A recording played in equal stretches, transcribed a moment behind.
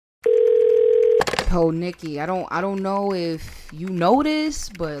Yo, Nicki, I don't know if you know this,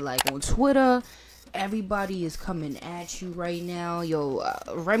 but like on Twitter, everybody is coming at you right now. Yo,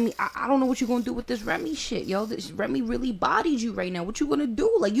 Remy, I don't know what you're gonna do with this Remy shit. Yo, this Remy really bodied you right now. What you gonna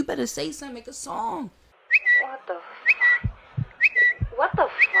do? Like, you better say something, make a song. What the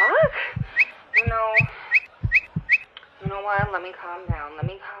fuck? You know what? Let me calm down.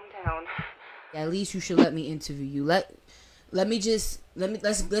 At least you should let me interview you. Let's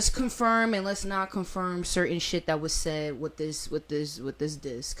confirm and let's not confirm certain shit that was said with this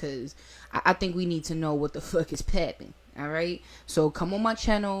disc, cause I think we need to know what the fuck is popping. All right, so come on my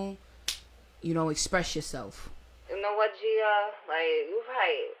channel, express yourself. You know what, Gia? Like, you're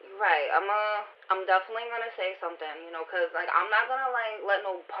right. I'm definitely gonna say something, cause like I'm not gonna like let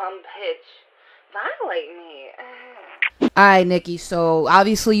no bum bitch violate me. Alright, Nicki, so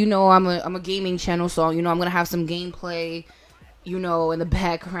obviously I'm a gaming channel, so I'm gonna have some gameplay, in the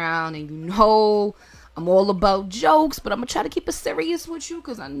background, and I'm all about jokes, but I'm gonna try to keep it serious with you,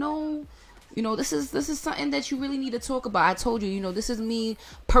 because I know this is something that you really need to talk about. I told you, this is me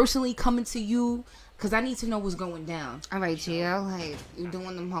personally coming to you because I need to know what's going down. Alright, Gia, like, you're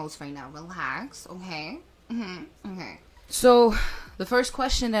doing the most right now. Relax, okay? Okay. So, the first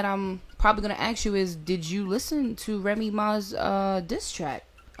question that I'm probably going to ask you is, did you listen to Remy Ma's diss track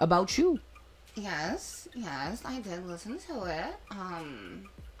about you? Yes, I did listen to it. I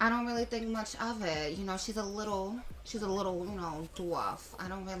don't really think much of it. She's a little, dwarf. I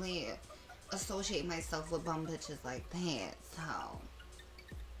don't really associate myself with bum bitches like that, so.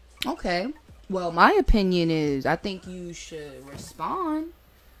 Okay. Well, my opinion is, I think you should respond,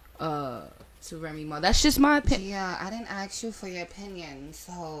 to Remy Ma. That's just my opinion. Yeah, I didn't ask you for your opinion,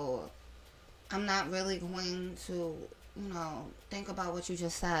 so I'm not really going to, think about what you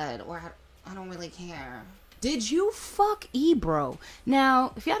just said, or I don't really care. Did you fuck Ebro?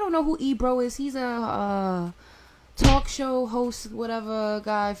 Now, if y'all don't know who Ebro is, he's a talk show host, whatever,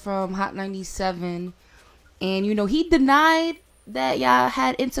 guy from Hot 97, and he denied that y'all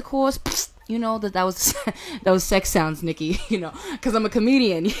had intercourse. That was sex sounds, Nicki, because I'm a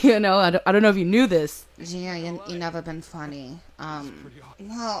comedian, I don't know if you knew this. Yeah, you never been funny.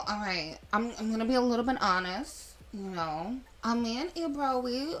 Well, alright, I'm gonna be a little bit honest, me and Ebro,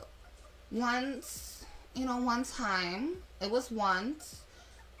 we once, one time, it was once,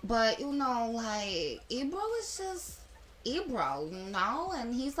 but, like, Ebro is just Ebro,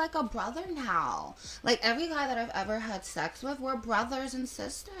 and he's like a brother now. Like, every guy that I've ever had sex with, we're brothers and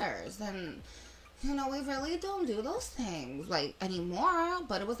sisters, and we really don't do those things like anymore.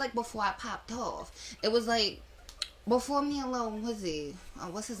 But it was like before I popped off. It was like before me and Lil Wizzy,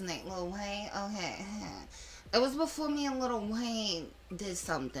 what's his name, Lil Wayne. Okay, it was before me and Lil Wayne did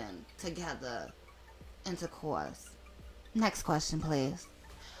something together, intercourse. Next question, please.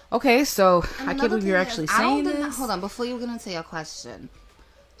 Okay, so I can't believe you're actually saying this. Hold on, before you get into your question.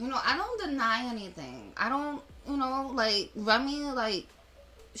 I don't deny anything. I don't, like, Remy, like,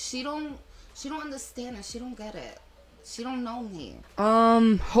 she don't understand it. She don't get it. She don't know me.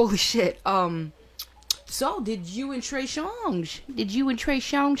 Holy shit. So, did you and Trey Songz,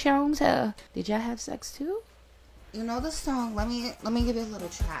 did y'all have sex too? The song, let me give you a little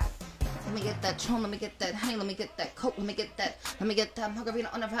track. Let me get that tune, let me get that honey, let me get that coke, let me get that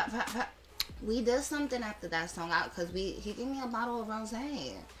margarita on the rap. We did something after that song out, because he gave me a bottle of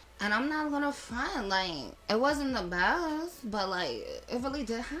rosé. And I'm not gonna front, like, it wasn't the best, but like, it really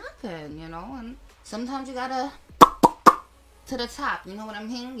did happen, and sometimes you gotta to the top, you know what I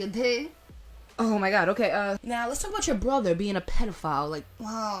mean? You did. Oh my god, okay, now let's talk about your brother being a pedophile, like.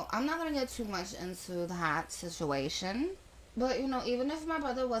 Well, I'm not gonna get too much into that situation. But, even if my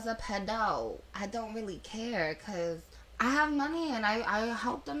brother was a pedo, I don't really care, because I have money and I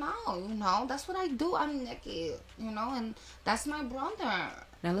help them out, That's what I do. I'm Nicki, and that's my brother.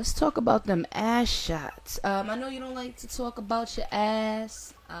 Now, let's talk about them ass shots. I know you don't like to talk about your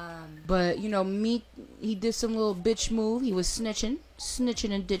ass, but, he did some little bitch move. He was snitching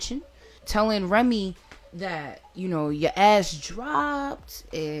and ditching, telling Remy that, your ass dropped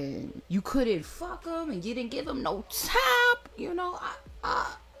and you couldn't fuck him and you didn't give him no top. I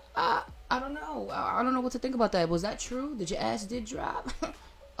don't know. I don't know what to think about that. Was that true? Did your ass did drop?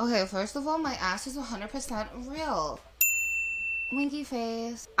 Okay, first of all, my ass is 100% real. Winky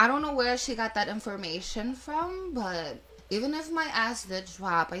face. I don't know where she got that information from, but even if my ass did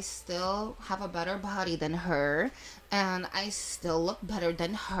drop, I still have a better body than her, and I still look better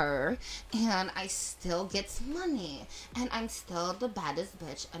than her, and I still get money, and I'm still the baddest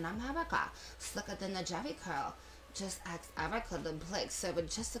bitch in America, slicker than a Jerry curl. just ask Erica to play Sarah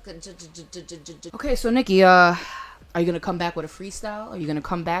Jessica. Okay, so Nicki, are you gonna come back with a freestyle? Are you gonna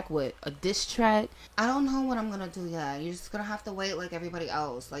come back with a diss track? I don't know what I'm gonna do yet. You're just gonna have to wait like everybody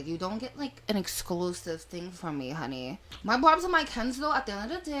else. Like, you don't get like an exclusive thing from me, honey. My Barbs and my Kens, though, at the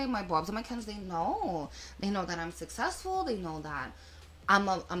end of the day, my Barbs and my Kens, they know that I'm successful. They know that I'm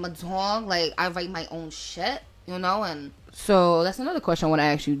a dog. Like, I write my own shit, you know. And so that's another question I want to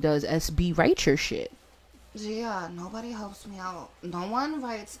ask you. Does SB write your shit? Yeah, nobody helps me out. No one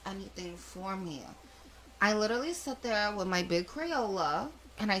writes anything for me. I literally sit there with my big Crayola,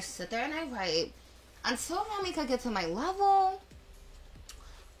 and I sit there and I write. Until Remy could get to my level,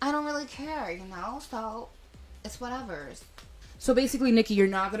 I don't really care, you know? So, it's whatever. So basically, Nicki, you're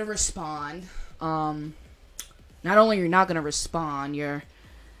not going to respond. Not only you're not going to respond, you're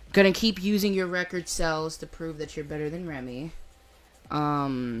going to keep using your record sales to prove that you're better than Remy.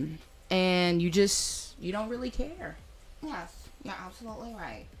 And you don't really care. Yes, you're absolutely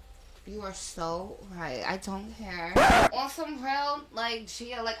right. You are so right. I don't care. On some real, like,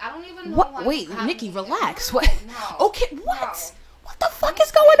 Gia, like, I don't even know what. Wait, Nicki, relax. What? No. Okay, what? No. What the fuck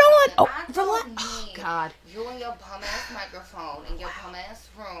is going on? Oh, relax. Oh, God. You and your bum ass microphone in your bum ass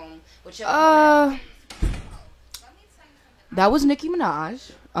room with your bum ass. That was Nicki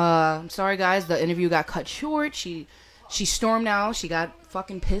Minaj. I'm sorry, guys. The interview got cut short. She stormed out. She got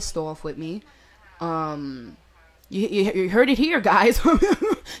fucking pissed off with me. You heard it here, guys.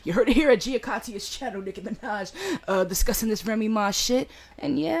 You heard it here at Gia Katya's channel, Nicki Minaj, discussing this Remy Ma shit.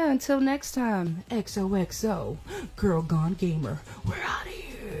 And yeah, until next time, XOXO, Girl Gone Gamer. We're out of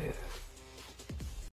here.